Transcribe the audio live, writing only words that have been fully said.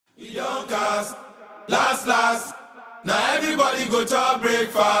Young cast, last. Now everybody go to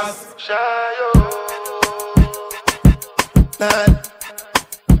breakfast. Shayo.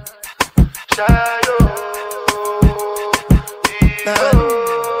 Shayo.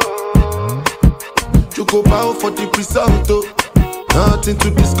 You go bow for the result, oh. Nothing to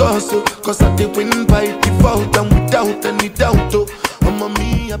discuss, oh. Cause I did win by default and without any doubt, oh. I'm a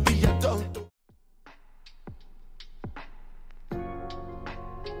me, I be a doubt.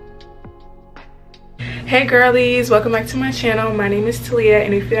 Hey girlies, welcome back to my channel. My name is Taliyah,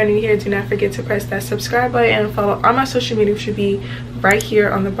 and if you are new here, do not forget to press that subscribe button and follow all my social media, which should be right here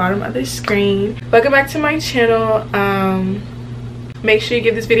on the bottom of the screen. Welcome back to my channel. Make sure you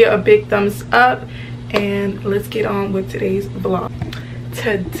give this video a big thumbs up, and let's get on with today's vlog.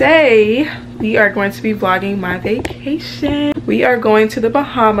 Today we are going to be vlogging my vacation. We are going to the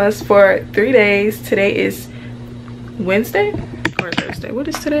Bahamas for 3 days. Today is Wednesday or Thursday. What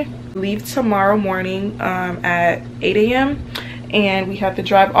is today? Leave tomorrow morning at 8 a.m. and we have to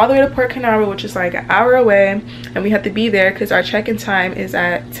drive all the way to Port Carnival, which is like an hour away, and we have to be there because our check-in time is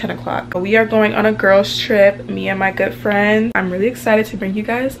at 10 o'clock. We are going on a girls trip, me and my good friend. I'm really excited to bring you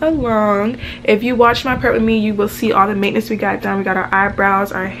guys along. If you watch my prep with me, you will see all the maintenance we got done. We got our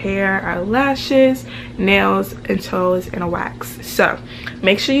eyebrows, our hair, our lashes, nails, and toes, and a wax. So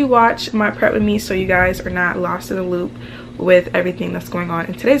make sure you watch my prep with me so you guys are not lost in the loop with everything that's going on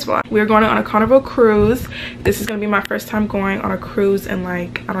in today's vlog. We're going on a Carnival cruise. This is gonna be my first time going on a cruise in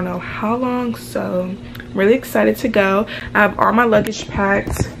like I don't know how long, so I'm really excited to go. I have all my luggage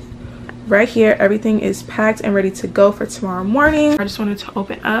packed right here. Everything is packed and ready to go for tomorrow morning. I just wanted to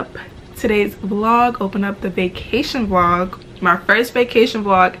open up today's vlog, open up the vacation vlog, my first vacation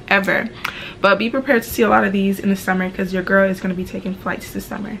vlog ever. But be prepared to see a lot of these in the summer because your girl is going to be taking flights this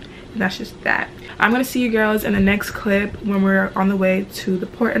summer, and that's just that. I'm going to see you girls in the next clip when we're on the way to the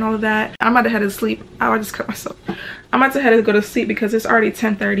port and all of that. I'm about to head to sleep. Oh, I just cut myself. I'm about to head to go to sleep because it's already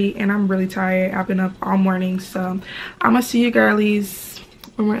 10:30 and I'm really tired. I've been up all morning, so I'm going to see you girlies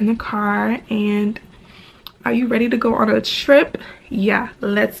when we're in the car. And are you ready to go on a trip? Yeah,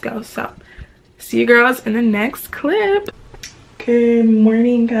 let's go. So see you girls in the next clip. Good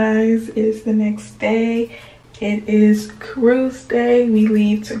morning, guys. It's the next day. It is cruise day. We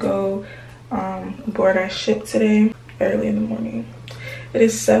leave to go board our ship today early in the morning. It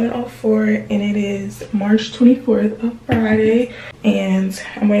is 7:04 and it is March 24th, a Friday, and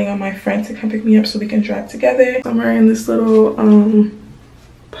I'm waiting on my friend to come pick me up so we can drive together. I'm wearing this little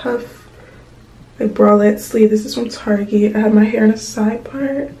puff like bralette sleeve. This is from Target. I have my hair in a side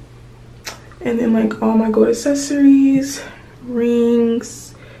part, and then like all my gold accessories,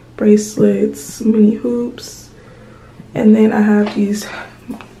 rings, bracelets, mini hoops, and then I have these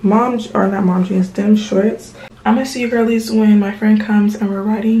not jeans, denim shorts. I'm gonna see you girlies when my friend comes and we're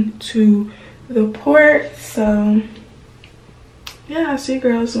riding to the port. So yeah, I'll see you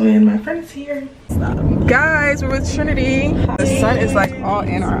girls when my friend is here. Guys, we're with Trinity. The sun is like all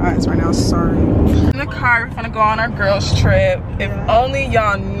in our eyes right now. Sorry. In the car, we're gonna go on our girls trip. If only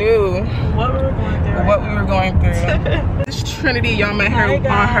y'all knew what we were going through. This is Trinity. Y'all met her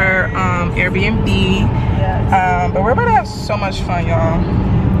on her Airbnb. Yes. But we're about to have so much fun, y'all.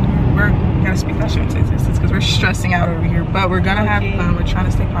 We're gonna speak that shit into existence because we're stressing out over here, but we're gonna have fun. We're trying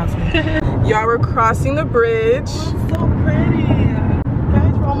to stay positive. Y'all, we're crossing the bridge. Oh, it's so pretty.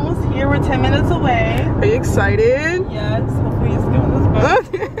 Guys, we're almost here. We're 10 minutes away. Are you excited? Yes. Hopefully it's good on this boat.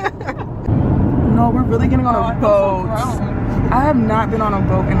 No, we're really getting on a boat. I have not been on a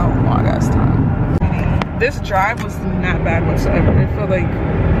boat in a long ass time. This drive was not bad whatsoever. It felt like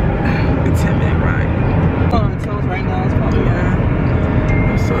a 10-minute ride. On our toes right now. It's probably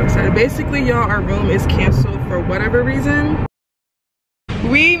I'm so excited. Basically, y'all, our room is canceled for whatever reason.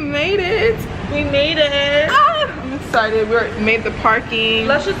 We made it. We made it. I'm excited. We made the parking.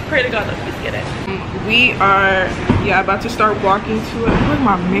 Let's just pray to God that we get it. We are about to start walking to it. Look at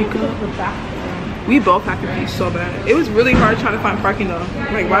my makeup. We both have to pee so bad. It was really hard trying to find parking though.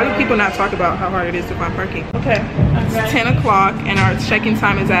 Like, why do people not talk about how hard it is to find parking? Okay, it's 10 o'clock and our check-in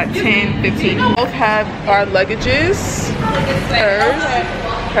time is at 10:15. We both have our luggages,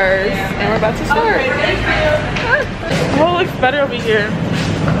 hers, and we're about to start. Oh, it looks better over here.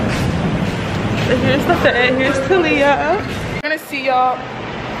 Here's the bed. Here's Taliyah. We're gonna see y'all.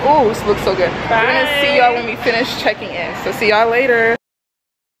 Oh, this looks so good. Bye. We're gonna see y'all when we finish checking in. So see y'all later.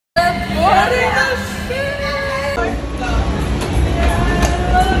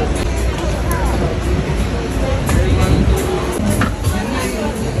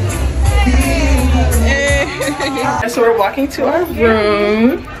 So we're walking to our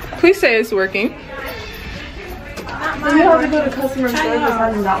room. Please say it's working. You have to go to customer service.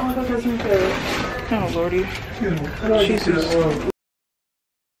 I do not want to go to customer service. Oh, Lordy. Jesus.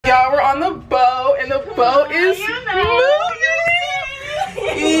 Y'all, we're on the boat, and the boat is moving.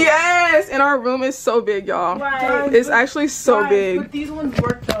 Yes, and our room is so big, y'all. Right. It's actually so big. But these ones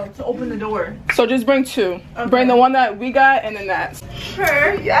work though to open the door. So just bring two. Okay. Bring the one that we got, and then that.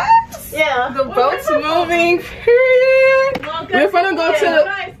 Sure. Yes. Yeah. The boat's moving. Period. Well, we're gonna go to the.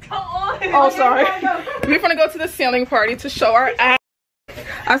 Guys, come on. Oh, sorry. We're gonna go to the sailing party to show our ass.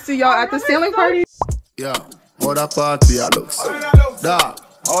 I see y'all at the sailing party. Yeah. All that party I look so. Dog.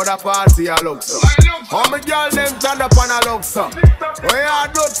 All that party I look so. How my girl them stand up and I look so. Where you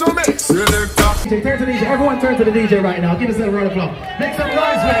do to me? DJ, turn to the DJ. Everyone turn to the DJ right now. Give us a round of applause. Make some noise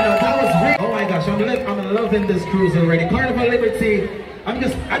right now. That was real. Oh my gosh, I'm loving this cruise already. Carnival Liberty. I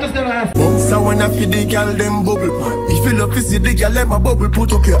just gotta ask. So when I feel the girl them bubble pan. If you love to see the girl them a bubble,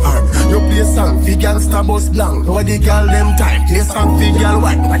 put up your arm. You play song for gangsta bus blank. What the girl them time. Play song for girl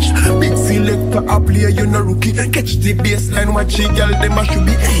white watch. Big selector a play, you no rookie. Catch the baseline, watch the girl them a should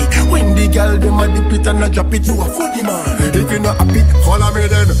be. Hey, when the girl them a dip it and a drop it, you a funny man. If you not happy, follow me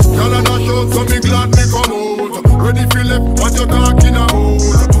then. Girl and a show, so me glad me come out. Ready for left, what you talking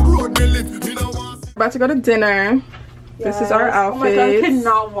about? Road me live, me no want. About to go to dinner. Yes. This is our outfit. Oh my god, I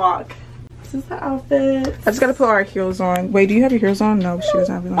cannot walk. This is the outfit. I just gotta put our heels on. Wait, do you have your heels on? No, she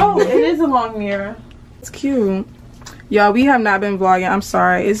doesn't have it on. Oh, it is a long mirror. It's cute. Y'all, we have not been vlogging. I'm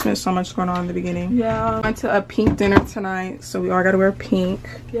sorry. It's been so much going on in the beginning. Yeah. We went to a pink dinner tonight, so we all gotta wear pink.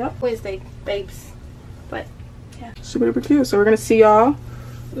 Yep. Wednesday, babes. But, yeah. Super duper cute. So we're gonna see y'all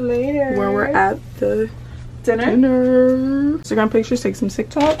later when we're at the dinner. Instagram pictures, take some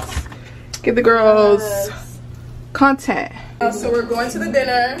TikToks. Give the girls content. So we're going to the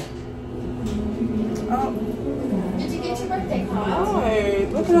dinner. Oh. Did you get your birthday card? Oh,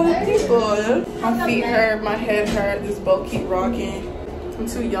 look at all the people. My feet hurt, my head hurt, this boat keep rocking. I'm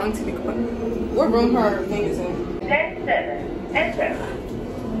too young to be going. What room her thing is in? 10-7. Enter.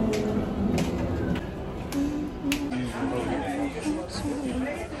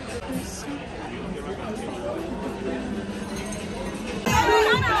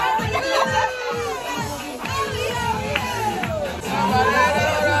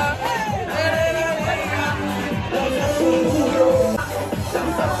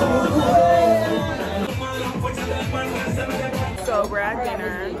 So we're at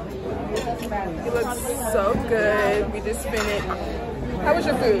dinner. It looks so good. We just finished. How was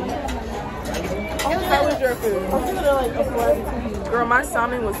your food? How was your food? Girl, my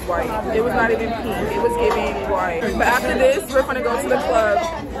salmon was white. It was not even pink. It was giving white. But after this, we're gonna go to the club,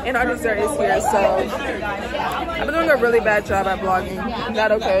 and our dessert is here. So I've been doing a really bad job at vlogging. Is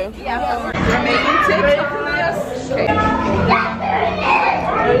that okay? We're making TikToks.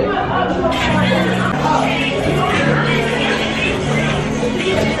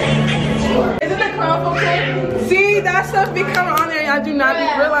 Isn't the clown okay? See, that stuff be coming on there. Y'all do not be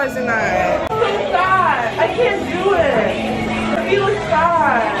realizing that. It looks bad. I can't do it. It looks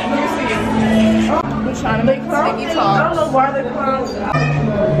bad. Let me see. I'm trying to make sticky talk. I don't know why the clown.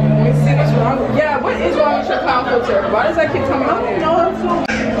 Let me see what's wrong. Yeah, what is wrong with your clown filter? Why does that keep coming on there? No,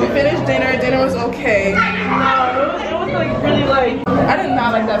 we finished dinner. Dinner was okay. no, it was like really like. I did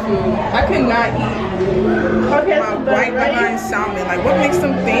not like that food. I could not eat Okay, my white behind salmon. Like, what makes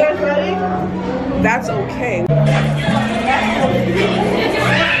them think that's okay?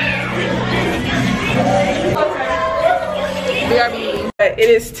 BRB. It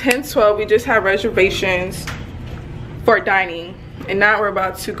is 10:12. We just had reservations for dining, and now we're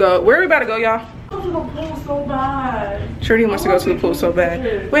about to go. Where are we about to go, y'all? Go to the pool so bad. Trudy wants to go to the pool so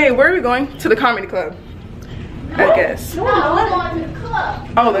bad. Wait, where are we going? To the comedy club, I guess. No, we're going to the club.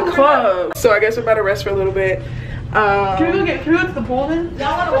 Oh, the club. So I guess we're about to rest for a little bit. Can we go to the pool then?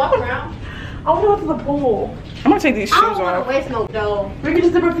 Y'all want to walk around? I want to go to the pool. I'm gonna take these shoes I don't want off. to waste no dough. We can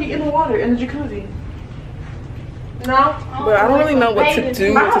just dip our feet in the water in the jacuzzi. No? But I don't really know what to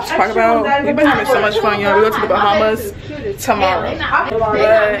do, what to talk about. We've been having so much fun, y'all. We go to the Bahamas tomorrow.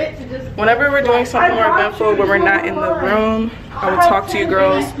 But whenever we're doing something more eventful where we're not in the room, I will talk to you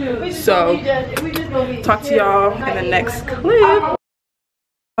girls. So, talk to y'all in the next clip.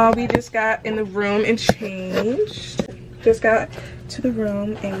 We just got in the room and changed. Just got to the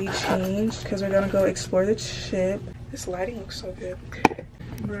room and we changed because we're gonna go explore the ship. This lighting looks so good.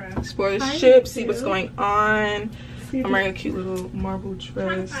 Explore the ship, see what's going on. I'm wearing a cute little marble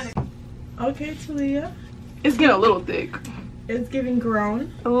dress. Okay, Talia. It's getting a little thick. It's giving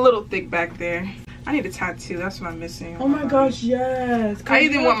grown. A little thick back there. I need a tattoo. That's what I'm missing. Oh my gosh, yes. I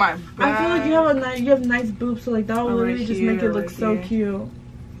even want my back. I feel like you have nice boobs, so like that will literally just make it look so cute.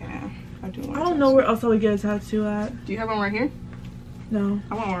 Yeah. I do want I don't know where else I would get a tattoo at. Do you have one right here? No.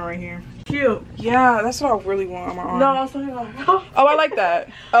 I want one right here. Cute. Yeah, that's what I really want on my arm. No, I was talking about. Oh, I like that.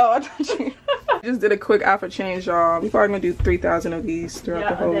 Oh, I thought you just did a quick outfit change, y'all. We probably gonna do 3,000 of these throughout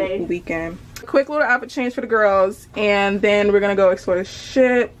the whole weekend. Quick little outfit change for the girls, and then we're gonna go explore the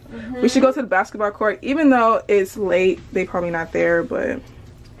ship. We should go to the basketball court, even though it's late. They probably not there, but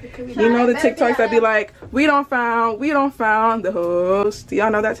you know the TikToks that be like, we don't found the host. Do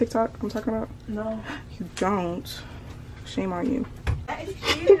y'all know that TikTok I'm talking about? No. You don't. Shame on you. That's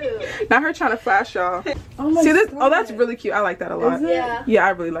cute. Not her trying to flash y'all. Oh my See this? God. Oh, that's really cute. I like that a lot. Yeah. Yeah, I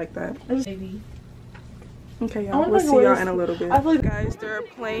really like that. Maybe. Okay, I y'all. wonder We'll if see it y'all was- in a little bit. I feel like- Guys, they're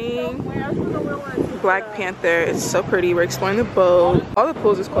playing Black Panther. It's so pretty. We're exploring the boat. All the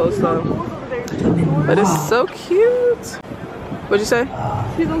pools is closed though, but it's so cute. What'd you say?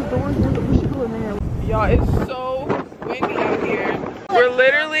 See those doors? We should go in there. Y'all, it's so windy out here. We're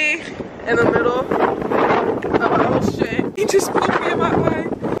literally in the middle of an ocean. He just poked me in my eye.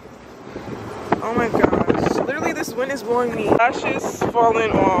 Oh my gosh. Literally, this wind is blowing me. Lashes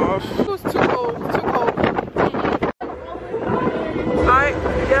falling off. It was too cold. Too cold.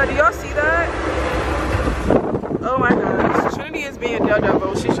 Yeah, do y'all see that? Oh my gosh. Trinity is being a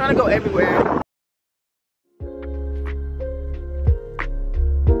daredevil. She's trying to go everywhere.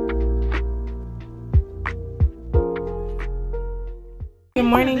 Good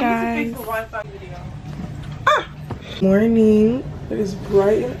morning, guys. Morning. It is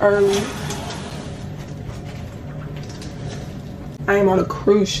bright and early. I am on a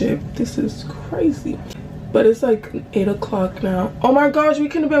cruise ship. This is crazy. But it's like 8 o'clock now. Oh my gosh, we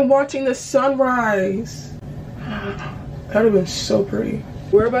could have been watching the sunrise. That would have been so pretty.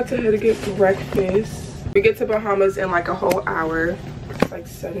 We're about to head to get breakfast. We get to Bahamas in like a whole hour. It's like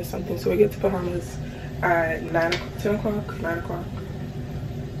 7 something. So we get to Bahamas at 10 o'clock, 9 o'clock.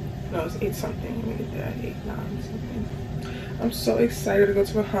 No, it's 8 something. We get there at 8, 9 something. I'm so excited to go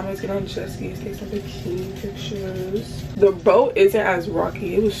to Bahamas, get on jet skis, take some bikini pictures. The boat isn't as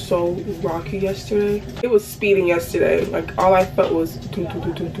rocky. It was so rocky yesterday. It was speeding yesterday. Like all I felt was doo, doo,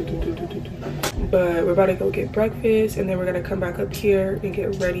 doo, doo, doo, doo, doo, doo, doo. But we're about to go get breakfast, and then we're gonna come back up here and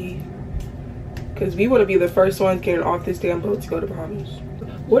get ready, because we want to be the first ones getting off this damn boat to go to Bahamas.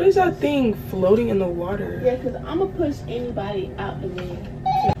 What is that thing floating in the water? Yeah, because I'm going to push anybody out the way.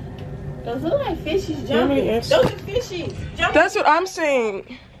 Those look like fishies jumping. Those are fishies jumping. That's what I'm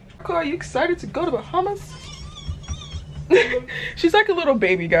saying. Are you excited to go to Bahamas? She's like a little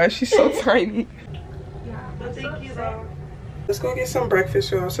baby, guys. She's so tiny. But thank you though. Let's go get some breakfast,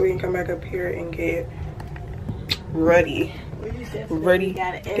 y'all, so we can come back up here and get ready. Ready,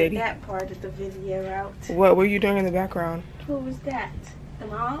 Gotta edit daddy. that part of the video out. What were you doing in the background? Who was that? The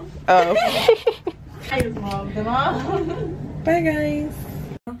mom? Oh. Hey, mom. The mom? Bye, guys.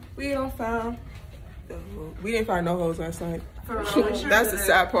 We didn't find no hoes last night. That's the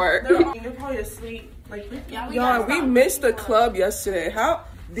sad part. You're probably asleep. Like, Y'all, we missed the club yesterday. How?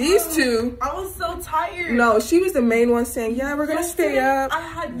 These two. I was so tired. No, she was the main one saying, yeah, we're gonna stay up. I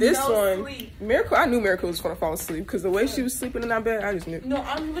had This no one, sleep. Miracle, I knew Miracle was gonna fall asleep because the way she was sleeping in that bed, I just knew. No,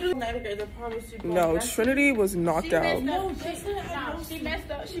 I'm literally not gonna promise you. No, Trinity was knocked out. No, she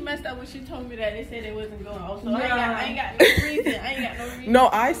messed up. She messed up when she told me that they said they wasn't going. So I ain't got no reason. No,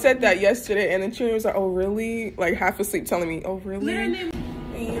 I said that yesterday, and then Trinity was like, oh, really? Like, half asleep telling me, oh, really?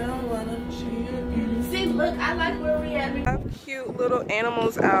 See, look, I like where we at. Have cute little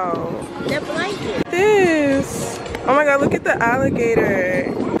animals out. That blanket. This. Oh my god, look at the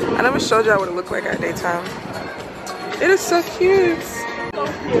alligator. I never showed y'all what it looked like at daytime. It is so cute.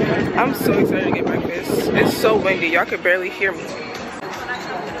 I'm so excited to get breakfast. It's so windy, y'all could barely hear me.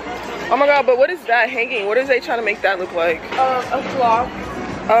 Oh my god, but what is that hanging? What is they trying to make that look like? A clock.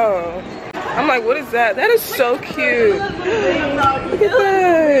 Oh. I'm like, what is that? That is so cute. Look at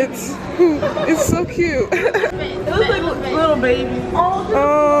that. It's so cute. It looks like a little baby.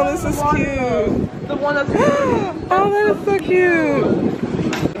 Oh, this is cute. The one that's Oh, that is so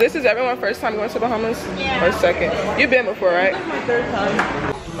cute. This is everyone's first time going to Bahamas? Yeah. Or second? You've been before, right? my 3rd time.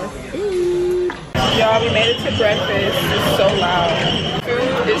 Y'all, we made it to breakfast. It's so loud.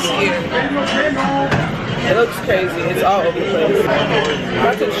 Food is here. It looks crazy. It's all over the place. I'm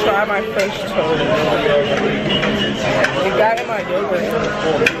about to try my French toast. We got in my yogurt.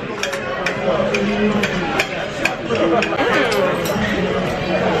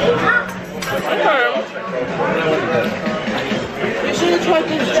 You should have tried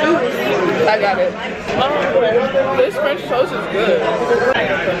this juice. I got it. This French toast is good.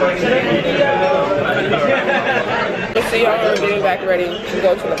 Let's see y'all when we're getting back ready to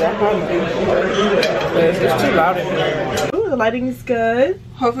go to the Bahamas. It's too loud in here. the lighting is good.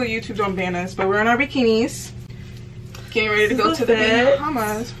 Hopefully YouTube don't ban us, but we're in our bikinis. Getting ready to go to the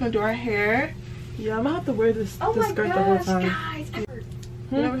Bahamas. We're gonna do our hair. Yeah, I'm gonna have to wear this skirt the whole time. Guys,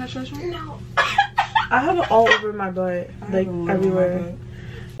 you never had shorts on? No. I have it all over my butt, like everywhere.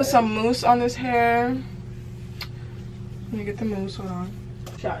 Put some mousse on this hair. Let me get the mousse. Hold on.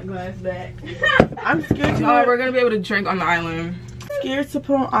 Shot glass back. I'm scared to. Oh, we're gonna be able to drink on the island. Scared to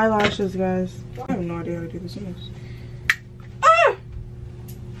put on eyelashes, guys. I have no idea how to do this. Ah!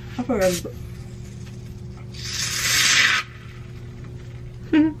 I feel like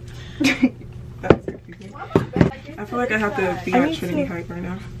that's confusing. I feel like I have to be at Trinity height right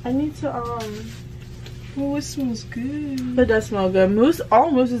now. I need to Oh, it smells good. It does smell good. Mousse, all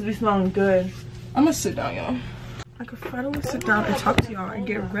mousses be smelling good. I'm gonna sit down, y'all. I could finally sit down and talk to y'all and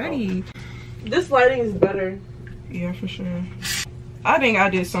get ready. This lighting is better. Yeah, for sure. I think I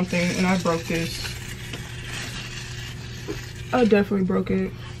did something and I broke this. I definitely broke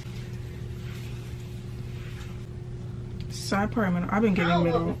it. Side part, man. I've been getting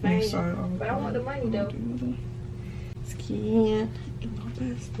middle and side all the time. But I want the money though. Skin.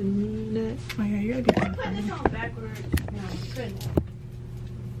 Best in Oh yeah, you gotta be Put this on backwards. No, couldn't.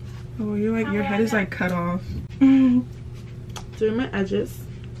 Oh, you're like, your head is like cut off. Doing my edges.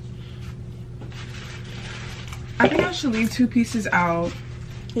 I think I should leave 2 pieces out.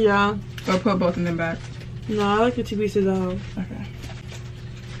 Yeah. Or put both of them back. No, I like the 2 pieces out. Okay.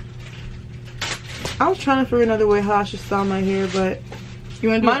 I was trying to figure another way how I should style my hair, but You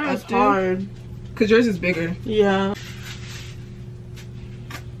wanna do mine was hard. Cause yours is bigger. Yeah.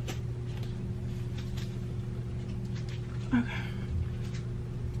 Okay.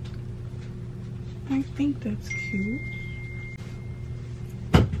 I think that's cute.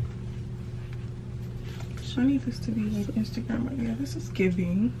 I need this to be like Instagram right now. This is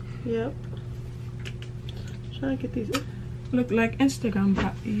giving. Yep. Trying to get these. Look like Instagram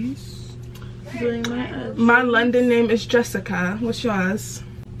puppies. Doing my edges. My London name is Jessica. What's yours?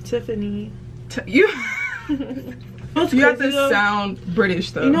 Tiffany. You What's you have crazy to though? sound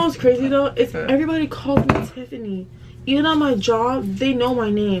British though. You know what's crazy though? It's Okay. everybody calls me Tiffany. Even on my job, they know my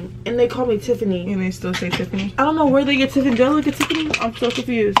name and they call me Tiffany. And they still say Tiffany. I don't know where they get Tiffany. Do I look at Tiffany? I'm so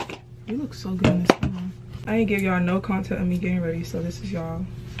confused. You look so good in this one. I ain't give y'all no content of me getting ready, so this is y'all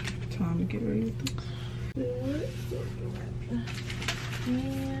time to get ready with this.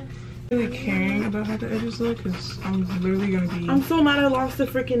 Really caring about how the edges look, because I'm literally gonna be. I'm so mad I lost the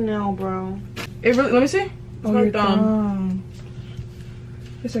freaking nail, bro. It really. Let me see. Oh, my you're thumb. dumb.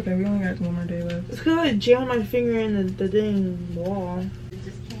 It's okay. We only got 1 more day left. It's because I jammed my finger in the dang wall. It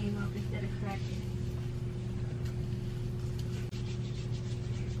just came up instead of cracking.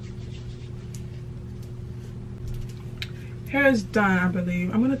 Hair is done, I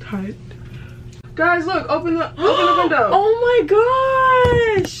believe. I'm gonna type. Guys, look! Open the window. Oh my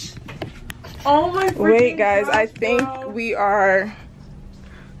gosh! Oh my freaking Wait, guys. I gosh, think bro. we are.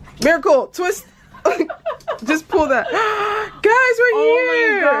 Miracle twist. Just pull that. Guys, we're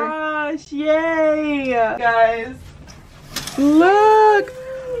here. Oh my gosh! Yay! Guys, Look.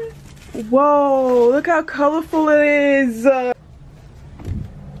 Whoa! Look how colorful it is.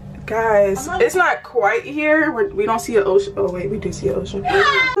 Guys, it's not quite here. We don't see an ocean. Oh wait, we do see an ocean.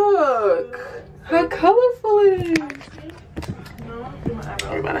 Look how colorful it is.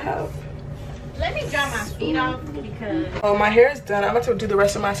 We're about to have. Let me dry my feet off because Oh, my hair is done. I'm about to do the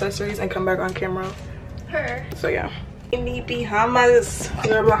rest of my accessories and come back on camera. her. So yeah. In the Bahamas.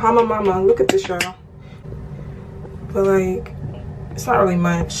 We're Bahama mama. Look at this, y'all. But like, it's not really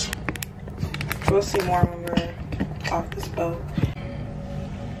much. We'll see more when we're off this boat.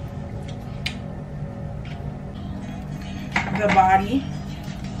 The body.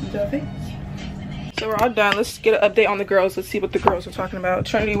 The face. So we're all done. Let's get an update on the girls. Let's see what the girls are talking about.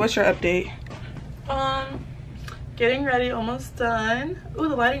 Trinity, what's your update? getting ready, almost done. Ooh,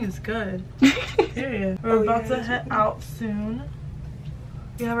 the lighting is good. Period. We're about to head out soon.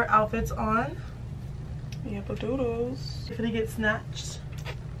 We have our outfits on. Yeah, but doodles. We're gonna get snatched.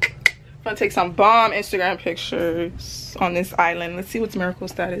 I'm gonna take some bomb Instagram pictures on this island. Let's see what's Miracle's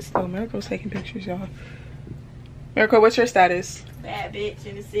status. Oh, Miracle's taking pictures, y'all. Miracle, what's your status? Bad bitch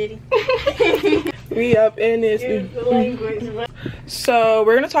in the city. We up in this. The language. So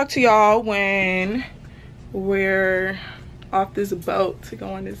we're gonna talk to y'all when we're off this boat to go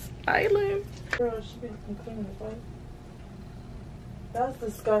on this island. Girl, she been cleaning the boat. That's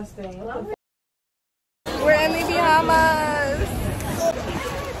disgusting. What the We're in the Bahamas.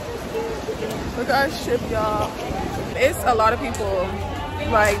 Look at our ship, y'all. It's a lot of people.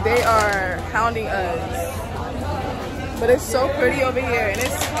 Like, they are hounding us. But it's so pretty over here and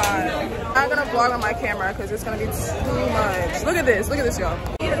it's hot. I'm not gonna vlog on my camera because it's gonna be too much. Look at this, y'all.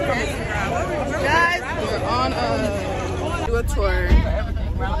 Guys, we're on do a tour.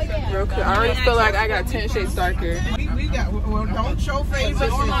 Real quick. I already feel like I got 10 shades darker. We got, well, don't show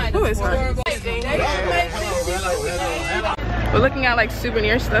faces online. Who is her? We're looking at like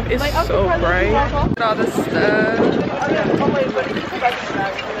souvenir stuff. It's so bright. All this stuff.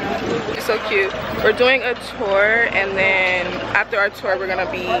 It's so cute. We're doing a tour, and then after our tour, we're gonna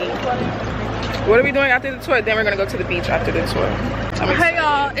be. What are we doing after the tour? Then we're gonna go to the beach after the tour. Hey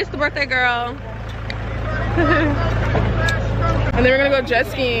y'all, it's the birthday girl. And then we're gonna go jet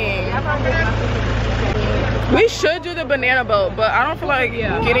skiing. We should do the banana boat, but I don't feel like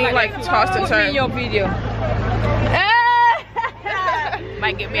getting like tossed and turned. Your video.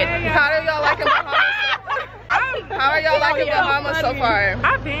 Might get mad. How are y'all liking Bahamas? How are y'all liking Bahamas so far?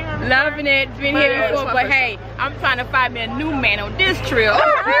 I've been loving it. Been here before, but hey, I'm trying to find me a new man on this trip. So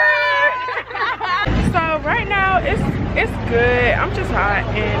right now it's good. I'm just hot,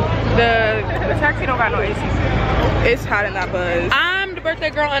 and the taxi don't got no AC. It's hot in that buzz. I'm the birthday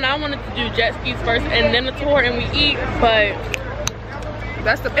girl, and I wanted to do jet skis first, and then the tour, and we eat, but.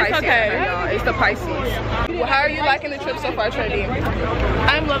 That's the Pisces, y'all. It's the Pisces. Well, how are you liking the trip so far, Trinity?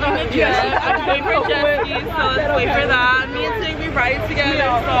 I'm loving the trip. I'm waiting for jet skis, so let's wait for that. Me and Ting, we ride together, so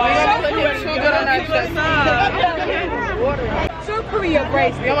we're gonna put him too good on that jet ski. So Korea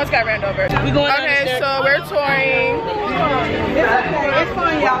brace. We almost got ran over. We going okay, so we're touring. It's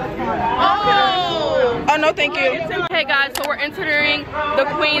fun, y'all. Oh no, thank you. Hey guys, so we're entering the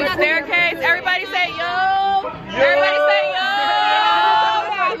Queen's Staircase. Everybody say yo. Everybody say yo.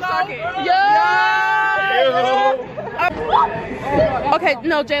 Yo. Okay,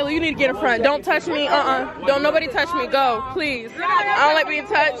 no, Jayla, you need to get in front. Don't touch me. Don't nobody touch me. Go, please. I don't like being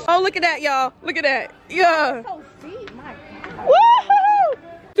touched. Oh, look at that, y'all. Look at that. Yeah. Woohoo!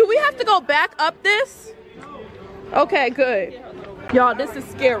 Do we have to go back up this? Okay, good. Y'all, this is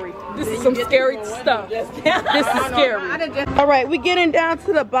scary. This is some scary stuff. This is scary. All right, we getting down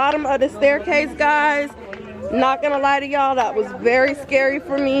to the bottom of the staircase, guys. Not gonna lie to y'all, that was very scary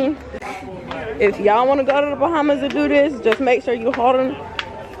for me. If y'all want to go to the Bahamas and do this, just make sure you hold on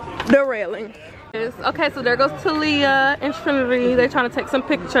the railing. Okay, so there goes Talia and Trinity. They're trying to take some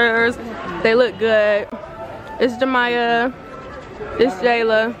pictures. They look good. It's Jamaica. It's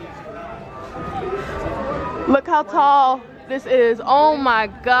Jayla. Look how tall this is. Oh my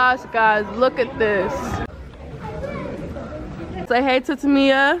gosh, guys, look at this. Say hey to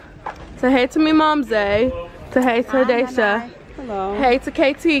Tamia. Say hey to me, Mom Zay. Say hey to Daisha. Hello. Hey to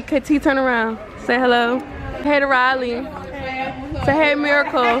KT. KT, turn around. Say hello. Hey to Riley. Say hey,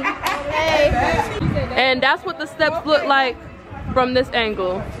 Miracle. Hey. And that's what the steps look like from this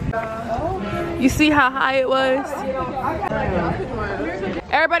angle. You see how high it was?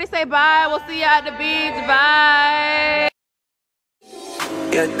 Everybody say bye. We'll see you at the beach. Bye.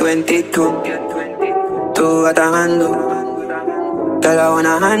 You're 22. Tú atajando. Te la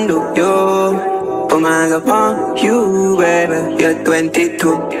wanna handle. Yo. Put my hands upon you, baby. You're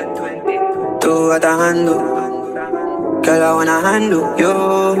 22. Tú atajando. Que la wanna handle.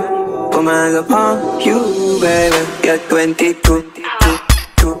 Yo. Put my hands upon you, baby. You're 22.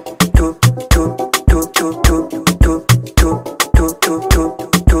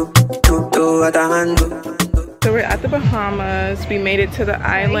 So we're at the Bahamas. We made it to the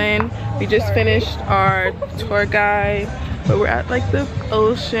island. We just finished our tour guide, but we're at like the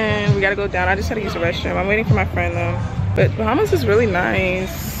ocean. We gotta go down. I just had to use the restroom. I'm waiting for my friend though. But Bahamas is really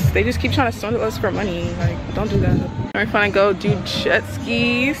nice. They just keep trying to swindle us for money. Like, don't do that. We're gonna go do jet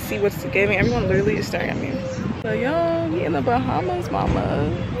skis, see what's giving. Everyone literally is staring at me. So yo, we in the Bahamas, mama.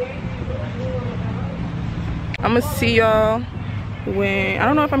 I'm gonna see y'all when, I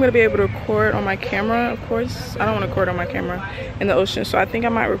don't know if I'm gonna be able to record on my camera, of course. I don't wanna record on my camera in the ocean, so I think I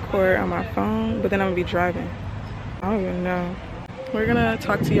might record on my phone, but then I'm gonna be driving. I don't even know. We're gonna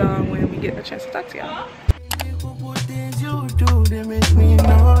talk to y'all when we get a chance to talk to y'all.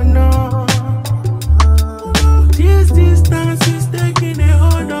 This distance is taking a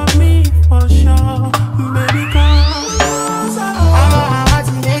hold of me for sure, baby, cause I want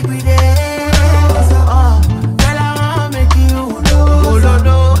to make with it. Girl, I want to make you, oh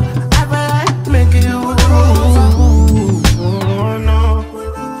no, I want to make you, oh no.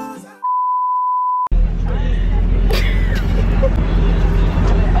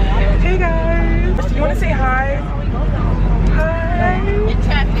 Hey guys, you wanna say hi? Hi. In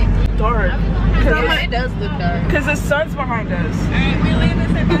traffic. Dark. It does look dark. Because the sun's behind us.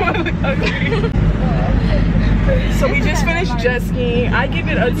 Okay. So we just finished jet skiing. I give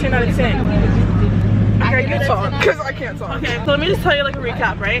it a 10 out of 10. I Okay, you talk, because I can't talk. Okay, so let me just tell you like a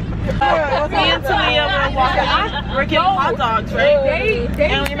recap, right? Me and Talia were walking, we're getting hot dogs, right?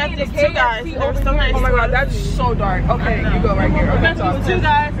 And we met these two guys, they were so nice. Oh my god, that's so dark. Okay, you go right here. We met these two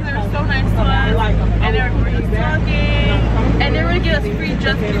guys, and they were so nice to us. And they were just talking, and they were gonna get us free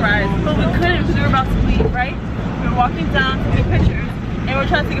jet ski rides, but we couldn't because we were about to leave, right? We were walking down to take pictures, and we were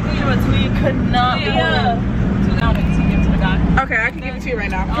trying to take a picture, but we could not. Okay, I can give it to you right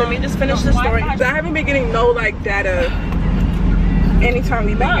now. Let me just finish the story. I haven't been getting no like data anytime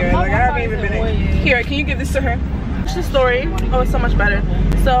we've been here. Like I haven't even been in. Here, can you give this to her? Finish the story. Oh, it's so much better.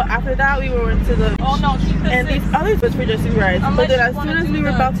 So after that, we went to the and these other was for just rides. But then as soon as we were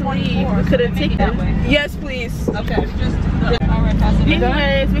about to leave, we couldn't take them. Yes, please. Okay.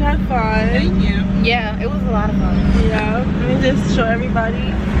 Anyways, we had fun. Thank you. Yeah, it was a lot of fun. Yeah, let me just show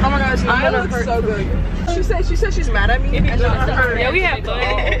everybody. Oh my gosh, I look so good. She said she's mad at me. Yeah, we had fun.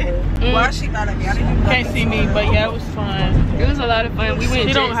 Why is she mad at me? I didn't even Can't see me, but yeah, it was fun. It was a lot of fun. We went.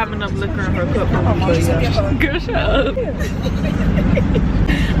 She don't have enough liquor in her cup. Girl, shut up.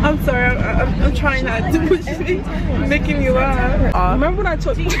 I'm sorry, I'm trying not to push it, making me laugh. Remember when I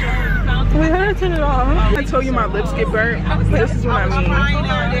told you? Wait, how did I turn it off? I told you my lips get burnt. This is what I mean.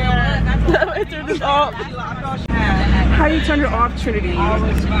 I turned it off. How you turn it off, Trinity?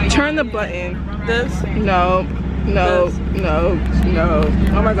 Turn the button. This? No. Oh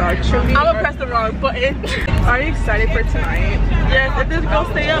my god, Trinity. I'm gonna press the wrong button. Are you excited for tonight? Yes, if this girl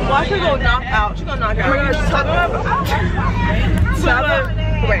stay up, watch her go knock out. She's gonna knock out.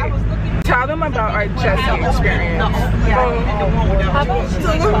 Oh my gosh, tell them about our jet ski experience.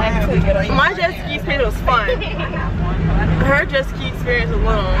 My jet ski experience was fun. Her jet ski experience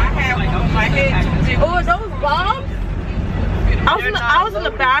alone. Oh, those bombs? I was in the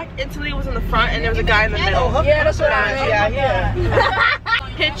back, and Talia was in the front, and there was a guy in the middle. Yeah, that's what I meant. Yeah.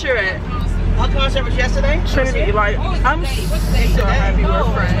 Picture it. Our concert was yesterday? Trinity, like, I'm so happy we're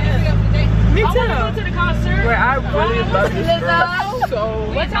friends. Me too. Wait, I really love this girl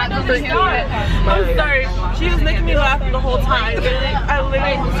so What time does it start? I'm sorry. She was making me laugh the whole time. I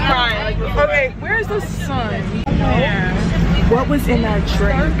literally was crying. Okay, where's the sun? Yeah. What was in that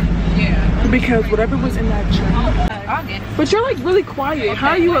drink? Yeah. Because whatever was in that drink. But you're like really quiet. How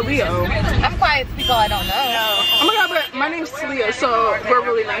are you a Leo? I'm quiet to people I don't know. Oh my god, but my name's Talia, so we're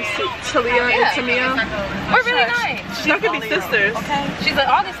really nice. Talia and Tamia. We're really nice. Y'all could be sisters. Okay. She's an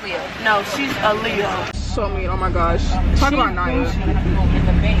August Leo. No, she's a Leo. So mean, oh my gosh. Talk about Naya.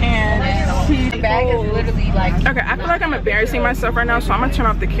 And The bag is literally like. Okay, I feel like I'm embarrassing myself right now, so I'm gonna turn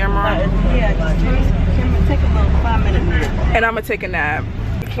off the camera. Yeah, take a little 5-minute nap. And I'm gonna take a nap.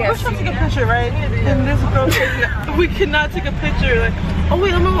 We're trying to take a picture, right? And this girl we cannot take a picture. Like, oh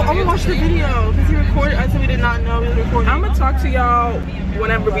wait, I'm gonna watch the video because he recorded. I said we did not know he was recording. I'm gonna talk to y'all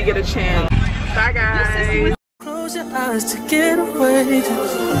whenever we get a chance. Bye guys. Close your eyes to get away.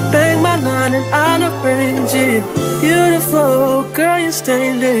 Just bang my line and I'll arrange it. Beautiful girl, you're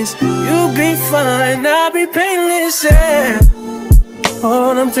stainless. You'll be fine, I'll be painless. Yeah.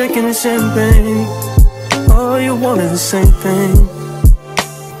 All I'm drinking is champagne. All you want is the same thing.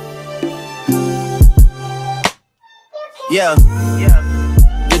 Yeah.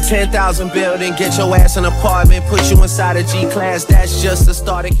 The 10,000 building, get your ass an apartment, put you inside a G-class, that's just the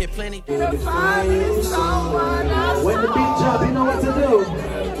start, it get plenty. When the beat drop, you know what to do.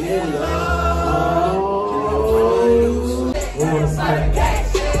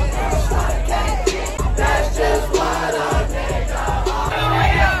 That's just what I think.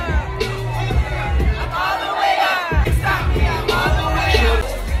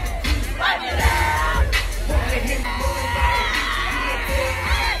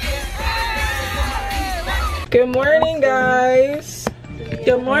 Good morning, guys.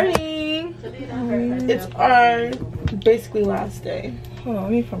 Good morning. It's our basically last day. Hold on,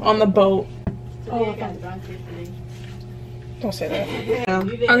 let me on the boat. Don't say that.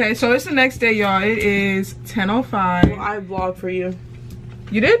 Okay, so it's the next day, y'all. It is 10:05. I vlogged for you.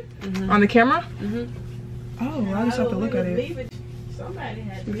 You did? Mm-hmm. On the camera? Mm-hmm. Oh, I just have to look at it.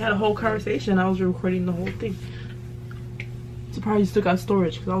 We had a whole conversation. I was recording the whole thing. Surprised you still got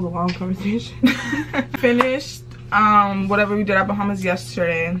storage because that was a long conversation. Finished whatever we did at Bahamas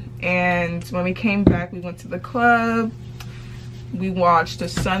yesterday, and when we came back, we went to the club. We watched the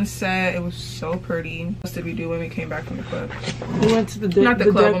sunset. It was so pretty. What else did we do when we came back from the club? We went to the not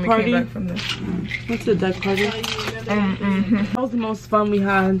the club, when party. we came back from the went to the deck party. That was the most fun we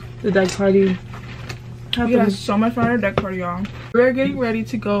had. The deck party. We had so much fun at our deck party, y'all. We're getting ready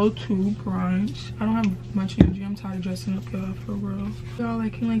to go to brunch. I don't have much energy. I'm tired of dressing up, y'all, for real. Y'all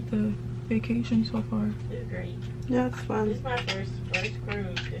liking like the vacation so far? It's great. Yeah, it's fun. It's my first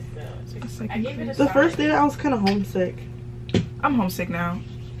cruise. It's like the first day I was kind of homesick. I'm homesick now.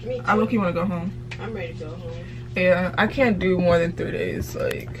 Me too. I look, you want to go home. I'm ready to go home. Yeah, I can't do more than 3 days.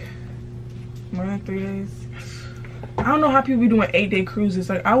 Like more than 3 days. I don't know how people be doing 8-day cruises.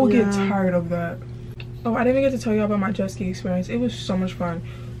 Like I will get tired of that. Oh, I didn't even get to tell you about my jet ski experience. It was so much fun.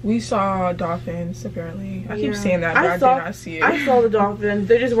 We saw dolphins apparently. I keep saying that, but I did not see it. I saw the dolphins.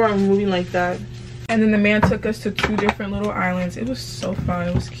 They just weren't moving like that. And then the man took us to 2 different little islands. It was so fun.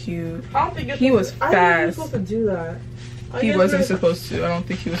 It was cute. I don't think he was fast. I think he was supposed to do that. He wasn't supposed to. I don't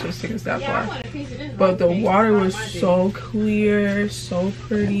think he was supposed to take us that far. But the water was so clear, so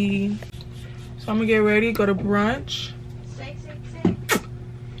pretty. So I'm gonna get ready, go to brunch.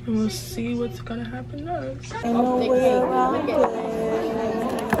 And we'll see what's gonna happen next. Ain't no way around it.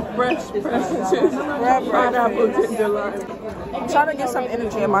 I'm trying to get some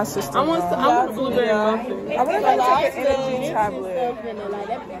energy in my system. I want a blueberry muffin. I want to take an energy tablet.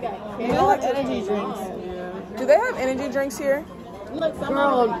 You don't like energy drinks? Do they have energy drinks here?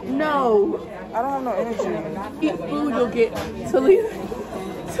 Girl, no. I don't have no energy. Eat food, you'll get Talia.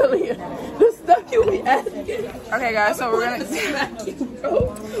 The stuff you'll be asking. Okay, guys, so we're gonna.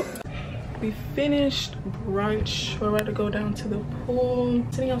 We finished brunch. We're about to go down to the pool.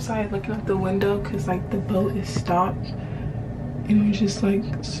 Sitting outside looking out the window because like the boat is stopped and we're just like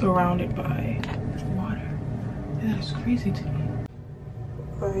surrounded by water. And that is crazy to me.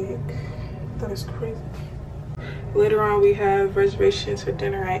 Like, that is crazy. Later on we have reservations for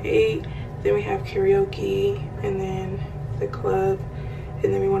dinner at 8. Then we have karaoke and then the club.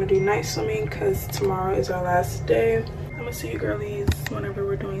 And then we want to do night swimming because tomorrow is our last day. I'm gonna see you girlies whenever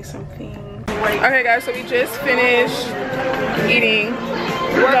we're doing something. Okay guys, so we just finished eating.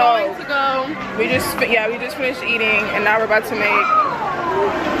 We're going to go. We just finished eating and now we're about to make.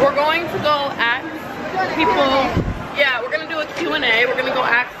 We're going to go ask people. Yeah, we're gonna do a Q&A. We're gonna go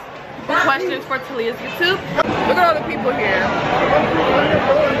ask questions for Talia's YouTube. Look at all the people here.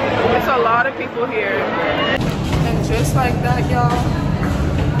 It's a lot of people here. And just like that, y'all,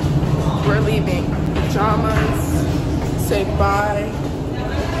 we're leaving. Pajamas. Say bye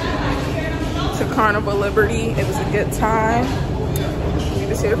to Carnival Liberty. It was a good time. We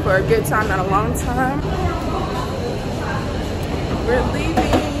just here for a good time, not a long time. We're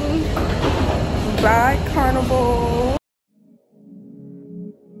leaving. Bye, Carnival.